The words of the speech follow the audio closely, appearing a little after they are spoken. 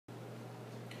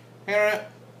Hey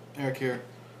Internet, Eric here.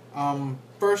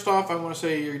 First off, I want to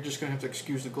say you're just going to have to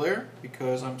excuse the glare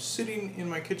because I'm sitting in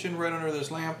my kitchen right under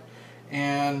this lamp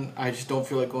and I just don't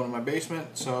feel like going to my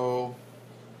basement, so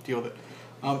deal with it.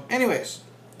 Anyways,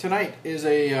 tonight is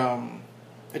a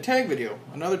tag video,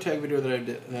 another tag video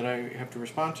that I have to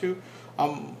respond to.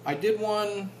 I did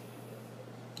one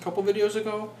a couple videos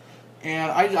ago,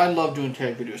 and I love doing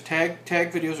tag videos.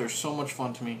 Tag videos are so much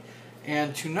fun to me.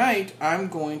 And tonight I'm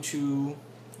going to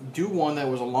do one that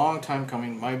was a long time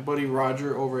coming. My buddy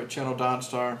Roger over at Channel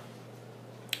Donstar,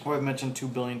 who I've mentioned 2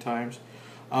 billion times,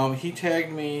 he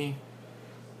tagged me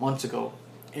months ago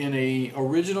in a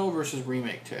original versus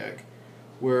remake tag,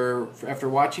 where after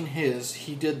watching his,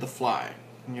 he did The Fly.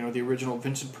 You know, the original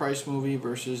Vincent Price movie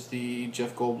versus the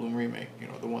Jeff Goldblum remake. You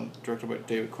know, the one directed by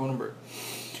David Cronenberg.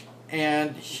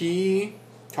 And he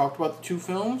talked about the two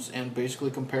films and basically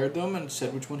compared them and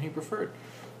said which one he preferred.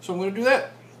 So I'm going to do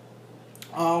that.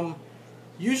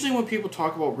 Usually when people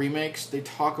talk about remakes, they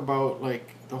talk about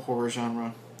like the horror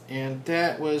genre, and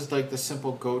that was like the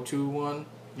simple go-to one,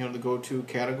 you know, the go-to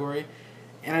category,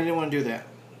 and I didn't want to do that.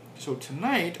 So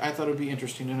tonight I thought it would be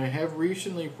interesting, and I have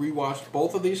recently rewatched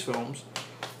both of these films.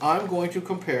 I'm going to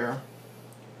compare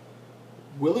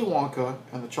Willy Wonka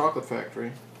and the Chocolate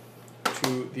Factory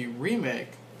to the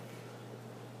remake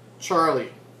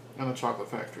Charlie and the Chocolate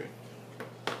Factory.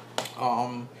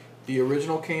 The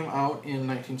original came out in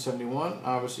 1971,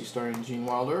 obviously starring Gene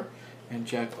Wilder and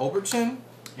Jack Albertson,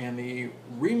 and the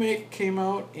remake came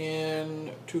out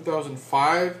in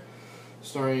 2005,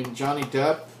 starring Johnny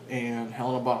Depp and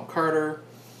Helena Bonham Carter.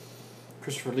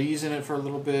 Christopher Lee's in it for a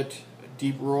little bit,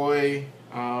 Deep Roy,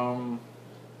 and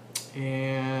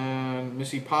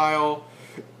Missy Pyle,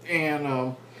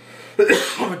 and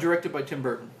directed by Tim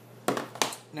Burton.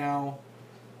 Now,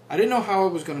 I didn't know how I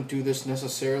was going to do this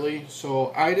necessarily,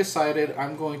 so I decided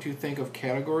I'm going to think of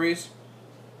categories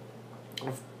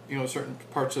of, you know, certain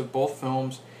parts of both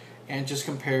films and just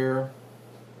compare,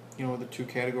 you know, the two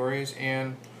categories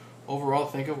and overall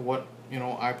think of what, you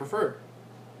know, I preferred.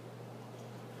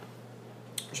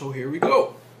 So here we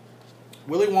go.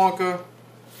 Willy Wonka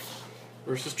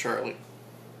versus Charlie.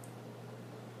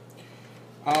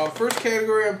 First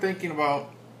category I'm thinking about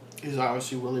is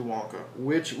obviously Willy Wonka.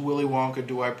 Which Willy Wonka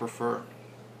do I prefer?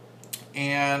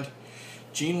 And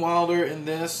Gene Wilder in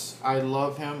this, I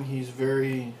love him. He's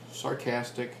very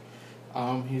sarcastic.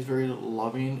 He's very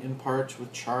loving in parts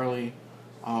with Charlie.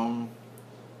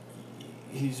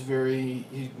 He's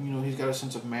got a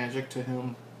sense of magic to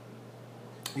him.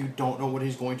 You don't know what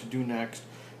he's going to do next.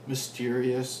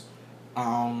 Mysterious.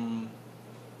 I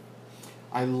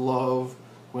love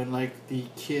when like the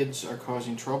kids are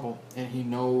causing trouble and he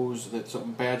knows that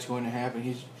something bad's going to happen.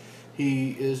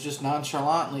 He is just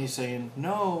nonchalantly saying,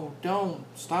 "No, don't,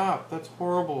 stop, that's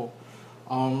horrible."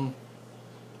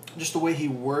 Just the way he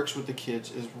works with the kids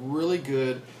is really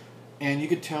good, and you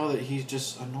could tell that he's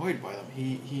just annoyed by them.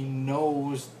 He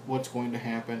knows what's going to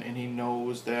happen, and he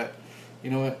knows that, you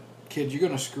know what, kid, you're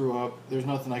going to screw up. There's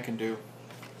nothing I can do.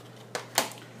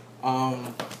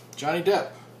 Johnny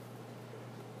Depp.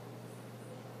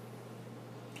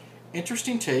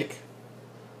 Interesting take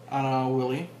on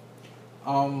Willie.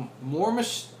 I don't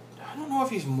know if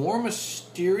he's more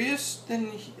mysterious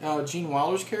than Gene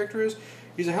Wilder's character is.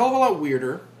 He's a hell of a lot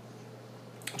weirder,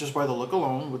 just by the look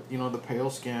alone, with, you know, the pale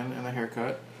skin and the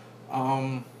haircut.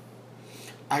 I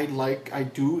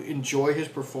do enjoy his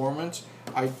performance.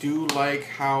 I do like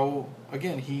how,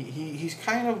 again, he's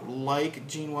kind of like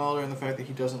Gene Wilder in the fact that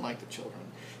he doesn't like the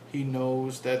children. He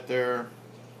knows that they're,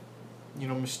 you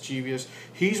know, mischievous.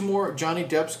 Johnny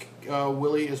Depp's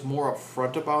Willie is more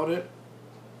upfront about it.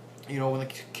 You know, when the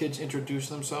kids introduce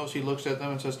themselves, he looks at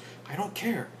them and says, "I don't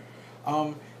care."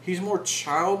 He's more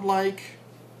childlike,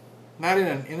 not in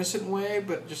an innocent way,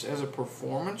 but just as a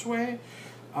performance way.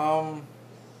 Yeah,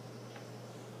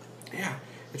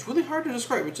 it's really hard to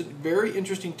describe. It's a very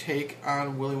interesting take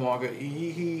on Willy Wonka.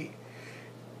 He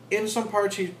in some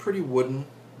parts, he's pretty wooden.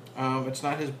 It's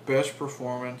not his best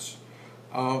performance.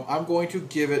 I'm going to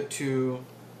give it to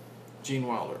Gene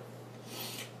Wilder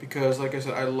because, like I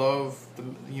said, I love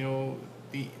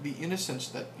the innocence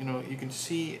that, you know, you can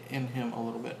see in him a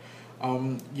little bit.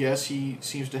 Yes, he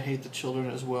seems to hate the children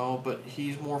as well, but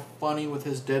he's more funny with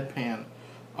his deadpan.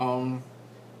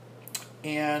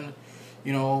 And,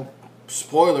 you know,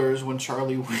 spoilers when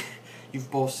Charlie,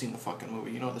 you've both seen the fucking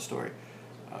movie. You know the story.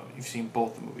 You've seen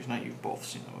both the movies, not you've both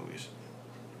seen the movies.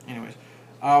 Anyways,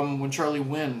 when Charlie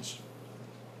wins,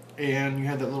 and you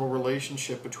had that little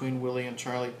relationship between Willie and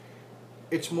Charlie,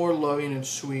 it's more loving and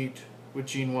sweet with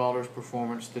Gene Wilder's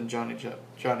performance than Johnny Depp.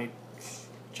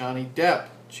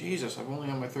 Jesus, I'm only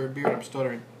on my third beer and I'm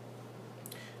stuttering.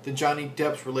 than Johnny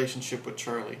Depp's relationship with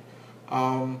Charlie.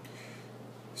 Um,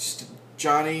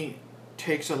 Johnny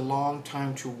takes a long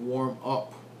time to warm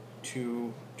up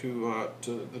to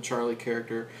the Charlie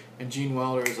character, and Gene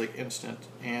Wilder is like instant,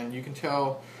 and you can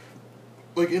tell,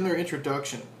 like in their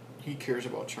introduction, he cares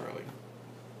about Charlie.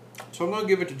 So I'm gonna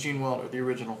give it to Gene Wilder, the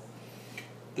original.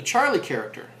 The Charlie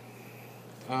character,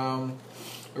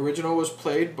 original was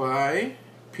played by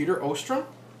Peter Ostrom,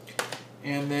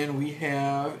 and then we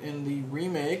have in the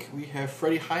remake we have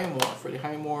Freddie Highmore. Freddie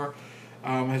Highmore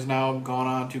has now gone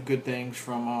on to good things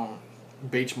from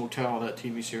Bates Motel, that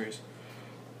TV series.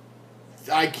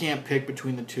 I can't pick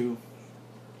between the two.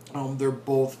 They're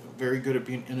both very good at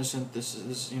being innocent. This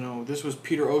was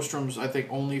Peter Ostrom's, I think,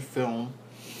 only film,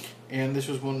 and this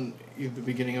was the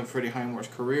beginning of Freddie Highmore's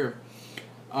career.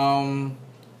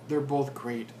 They're both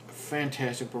great,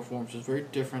 fantastic performances, very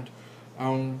different.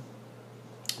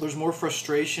 There's more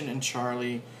frustration in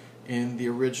Charlie in the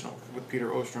original with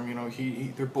Peter Ostrom.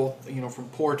 They're both from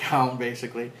poor town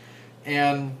basically,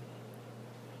 and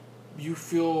you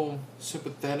feel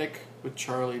sympathetic with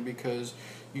Charlie because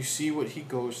you see what he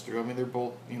goes through. I mean, they're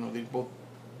both,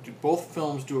 both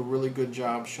films do a really good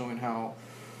job showing how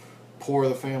poor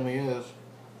the family is.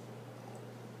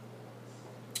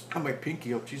 I have my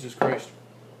pinky up, Jesus Christ.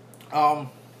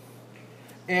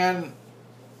 And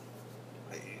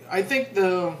I think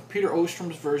the Peter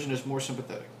Ostrom's version is more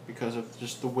sympathetic because of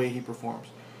just the way he performs.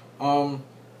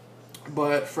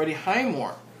 But Freddie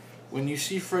Highmore, when you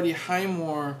see Freddie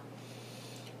Highmore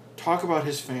talk about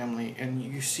his family and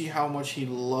you see how much he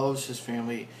loves his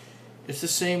family, it's the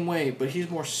same way, but he's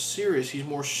more serious, he's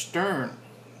more stern.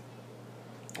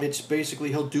 It's basically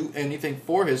he'll do anything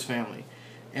for his family,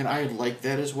 and I like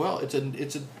that as well. It's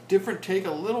a different take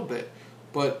a little bit,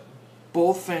 but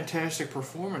both fantastic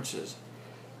performances.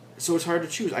 So it's hard to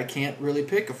choose. I can't really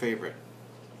pick a favorite.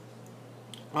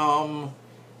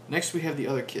 Next we have the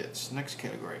other kids. Next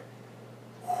category.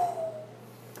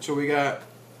 So we got,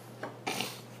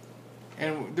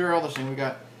 and they're all the same. We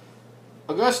got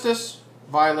Augustus,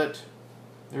 Violet.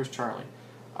 There's Charlie.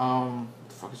 What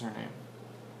the fuck is her name?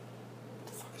 What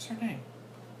the fuck is her name?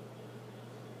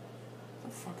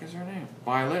 What the fuck is her name?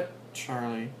 Violet,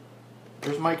 Charlie.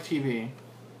 There's Mike TV.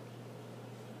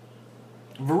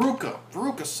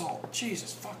 Veruca Salt.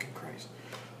 Jesus fucking Christ.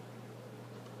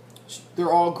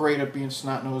 They're all great at being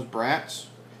snot-nosed brats,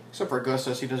 except for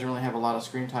Augustus. He doesn't really have a lot of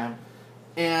screen time,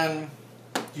 and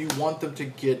you want them to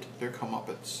get their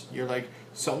comeuppance. You're like,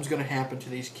 something's gonna happen to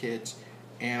these kids,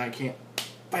 and I can't,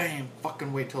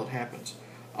 fucking wait till it happens.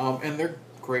 And they're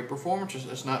great performances.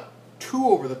 It's not too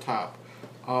over the top.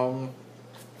 The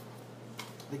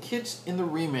kids in the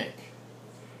remake.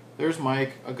 There's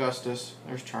Mike, Augustus,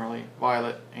 there's Charlie,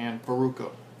 Violet, and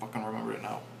Veruca. Fucking remembered it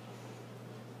now.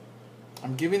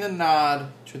 I'm giving the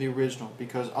nod to the original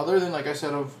because other than, like I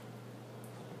said, of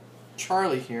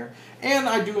Charlie here, and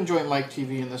I do enjoy Mike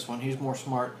TV in this one. He's more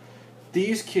smart.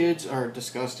 These kids are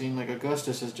disgusting. Like,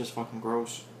 Augustus is just fucking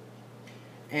gross.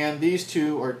 And these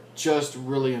two are just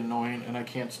really annoying, and I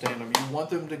can't stand them. You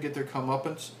want them to get their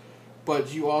comeuppance,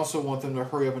 but you also want them to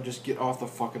hurry up and just get off the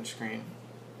fucking screen.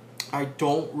 I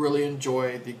don't really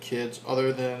enjoy the kids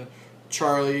other than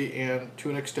Charlie and, to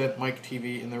an extent, Mike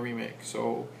TV in the remake.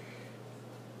 So,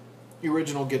 the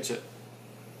original gets it.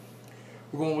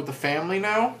 We're going with the family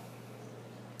now.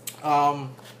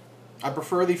 I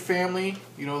prefer the family,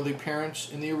 the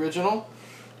parents in the original,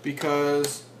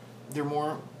 because they're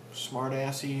more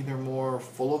smart-assy, they're more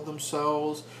full of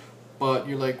themselves, but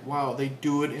you're like, wow, they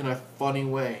do it in a funny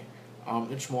way.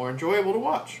 It's more enjoyable to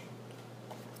watch.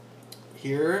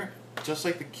 Here, just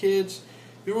like the kids,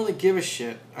 you don't really give a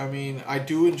shit. I mean, I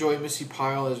do enjoy Missy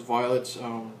Pyle as Violet's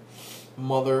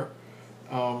mother,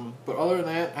 but other than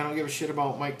that, I don't give a shit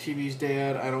about Mike TV's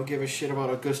dad. I don't give a shit about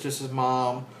Augustus's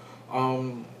mom.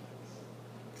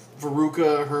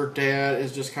 Veruca, her dad,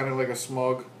 is just kind of like a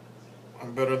smug,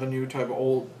 I'm better than you type of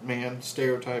old man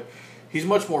stereotype. He's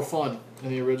much more fun in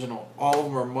the original. All of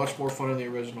them are much more fun in the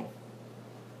original.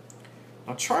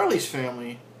 Now, Charlie's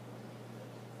family,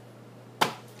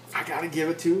 I gotta give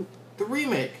it to the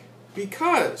remake,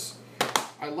 because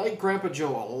I like Grandpa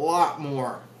Joe a lot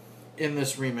more in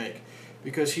this remake,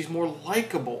 because he's more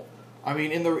likable. I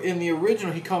mean, in the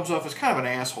original, he comes off as kind of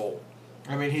an asshole.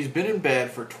 I mean, he's been in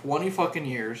bed for 20 fucking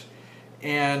years,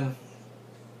 and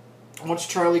once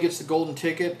Charlie gets the golden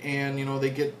ticket and,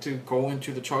 they get to go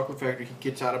into the chocolate factory, he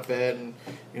gets out of bed and,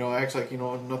 acts like,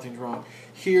 nothing's wrong.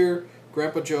 Here,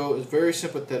 Grandpa Joe is very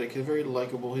sympathetic, he's very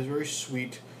likable, he's very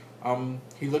sweet.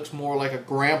 He looks more like a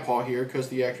grandpa here because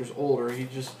the actor's older. In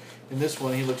this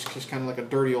one, he looks just kind of like a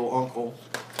dirty old uncle.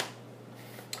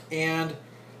 And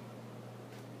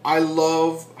I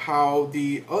love how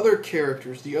the other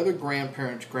characters, the other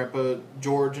grandparents, Grandpa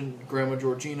George and Grandma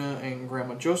Georgina and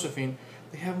Grandma Josephine,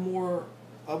 they have more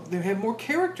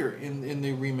character in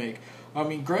the remake. I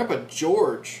mean, Grandpa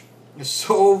George is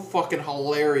so fucking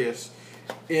hilarious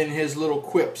in his little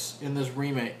quips in this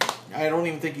remake. I don't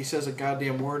even think he says a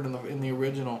goddamn word in the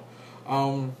original.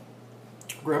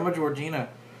 Grandma Georgina,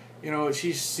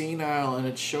 she's senile and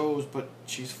it shows, but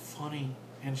she's funny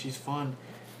and she's fun.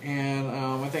 And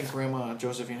I think Grandma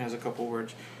Josephine has a couple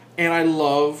words. And I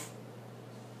love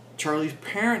Charlie's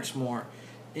parents more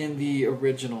in the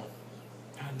original.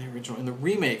 Not in the original, in the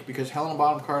remake, because Helena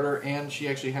Bonham Carter, and she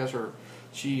actually has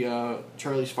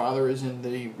Charlie's father is in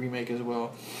the remake as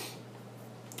well.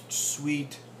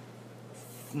 Sweet,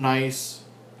 nice,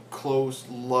 close,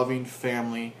 loving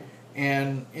family.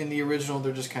 And in the original,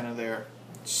 they're just kind of there.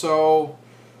 So,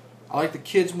 I like the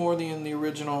kids more than in the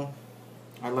original.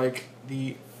 I like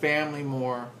the family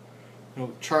more,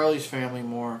 Charlie's family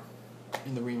more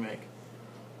in the remake.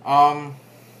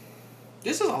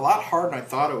 This is a lot harder than I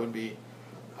thought it would be.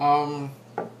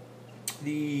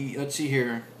 Let's see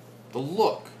here, the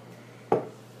look.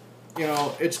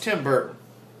 It's Tim Burton,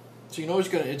 so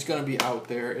it's gonna be out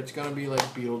there. It's gonna be like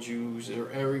Beetlejuice or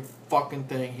every fucking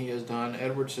thing he has done.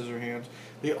 Edward Scissorhands,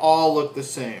 they all look the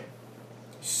same.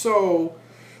 So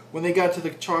when they got to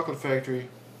the Chocolate Factory,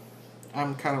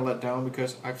 I'm kind of let down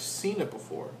because I've seen it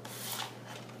before.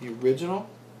 The original,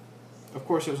 of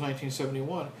course, it was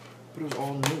 1971, but it was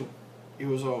all new. It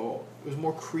was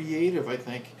more creative, I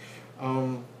think.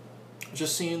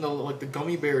 Just seeing the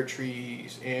gummy bear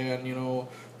trees and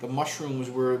the mushrooms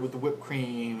were with the whipped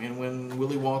cream, and when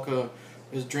Willy Wonka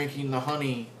is drinking the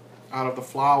honey out of the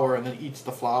flower and then eats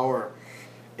the flower.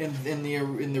 In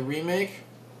the remake,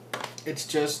 it's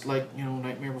just like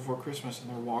Nightmare Before Christmas, and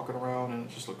they're walking around and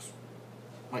it just looks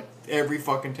like every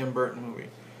fucking Tim Burton movie.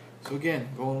 So again,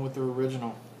 going with the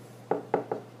original.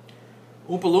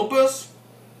 Oompa Loompas.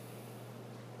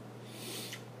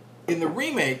 In the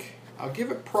remake, I'll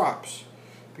give it props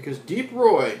because Deep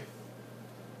Roy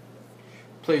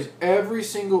plays every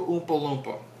single Oompa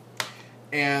Loompa.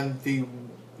 And the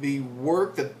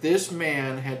work that this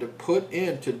man had to put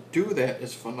in to do that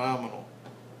is phenomenal.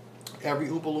 Every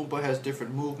Oompa Loompa has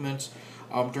different movements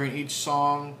during each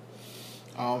song.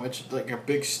 It's like a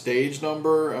big stage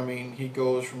number. I mean, he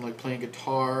goes from like playing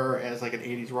guitar as like an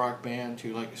 80s rock band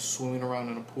to like swimming around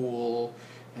in a pool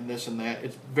and this and that.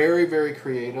 It's very, very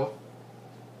creative.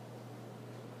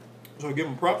 So I give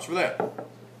him props for that.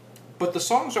 But the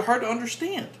songs are hard to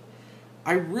understand.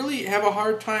 I really have a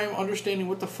hard time understanding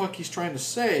what the fuck he's trying to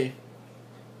say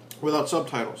without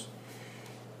subtitles.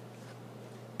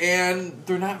 And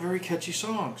they're not very catchy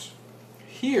songs.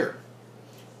 Here,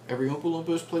 every Oompa Loompa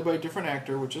is played by a different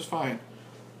actor, which is fine.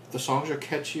 The songs are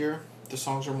catchier. The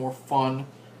songs are more fun.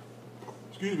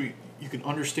 Excuse me. You can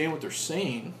understand what they're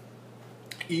saying.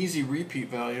 Easy repeat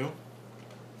value.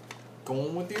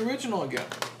 Going with the original again.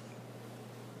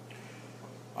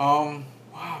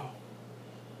 Wow.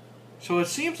 So it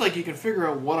seems like you can figure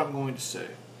out what I'm going to say.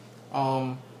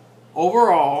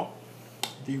 Overall,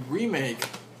 the remake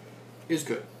is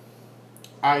good.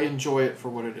 I enjoy it for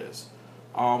what it is.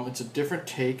 It's a different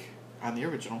take on the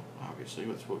original, obviously.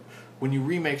 When you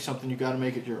remake something, you got to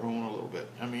make it your own a little bit.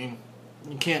 I mean,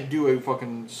 you can't do a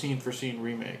fucking scene-for-scene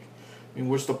remake. I mean,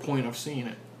 what's the point of seeing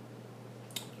it?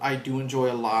 I do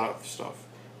enjoy a lot of stuff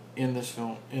in this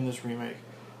film, in this remake.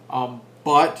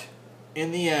 But,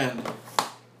 in the end,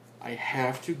 I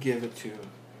have to give it to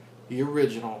the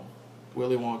original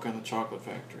Willy Wonka and the Chocolate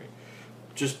Factory.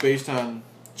 Just based on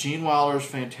Gene Wilder's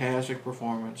fantastic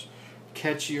performance,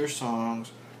 catchier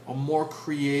songs, a more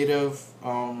creative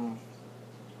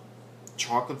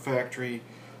Chocolate Factory.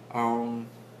 I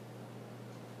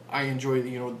enjoy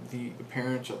the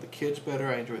appearance of the kids better.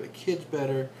 I enjoy the kids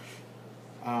better.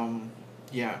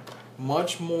 Yeah,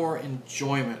 much more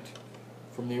enjoyment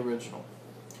from the original.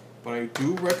 But I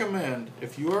do recommend,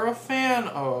 if you are a fan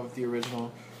of the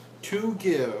original, to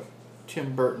give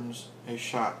Tim Burton's a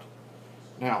shot.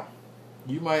 Now,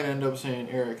 you might end up saying,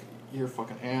 Eric, you're a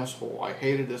fucking asshole. I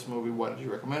hated this movie. Why did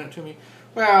you recommend it to me?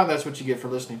 Well, that's what you get for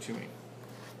listening to me.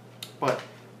 But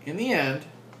in the end,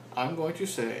 I'm going to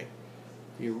say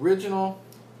the original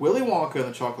Willy Wonka and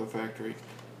the Chocolate Factory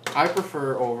I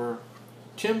prefer over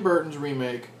Tim Burton's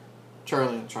remake,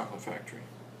 Charlie and the Chocolate Factory.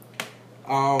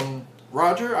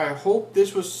 Roger, I hope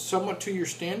this was somewhat to your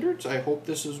standards. I hope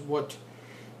this is what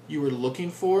you were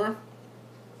looking for.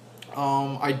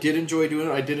 I did enjoy doing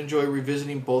it. I did enjoy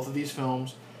revisiting both of these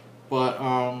films. But,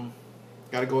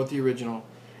 gotta go with the original.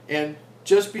 And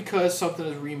just because something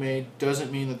is remade doesn't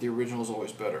mean that the original is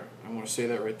always better. I want to say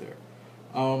that right there.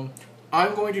 I'm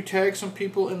going to tag some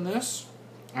people in this.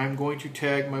 I'm going to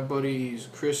tag my buddies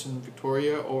Chris and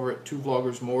Victoria over at 2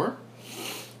 Vloggers More.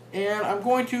 And I'm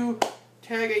going to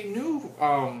tag a new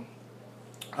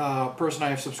person I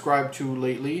have subscribed to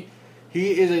lately.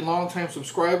 He is a longtime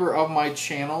subscriber of my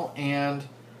channel, and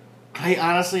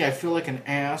I feel like an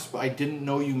ass, but I didn't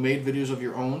know you made videos of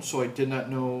your own, so I did not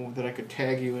know that I could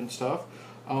tag you and stuff.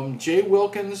 Jay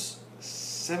Wilkins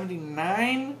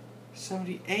 79,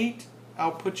 78.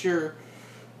 I'll put your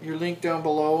link down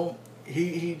below.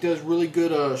 He does really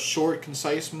good short,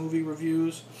 concise movie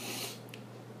reviews,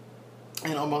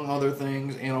 and among other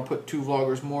things. And I'll put 2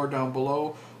 Vloggers More down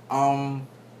below.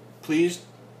 Please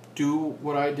do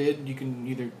what I did. You can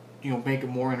either make it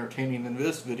more entertaining than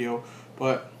this video,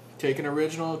 but take an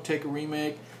original, take a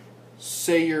remake,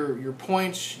 say your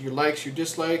points, your likes, your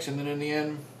dislikes, and then in the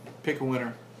end, pick a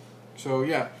winner. So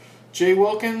yeah, Jay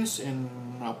Wilkins, and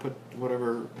I'll put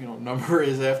whatever number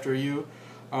is after you.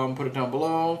 Put it down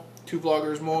below. 2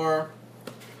 Vloggers More,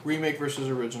 remake versus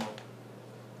original.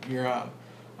 You're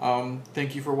on.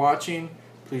 Thank you for watching.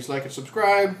 Please like and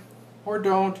subscribe, or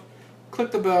don't.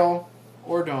 Click the bell,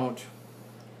 or don't.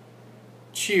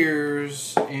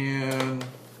 Cheers, and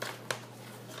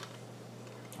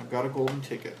I've got a golden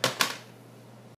ticket.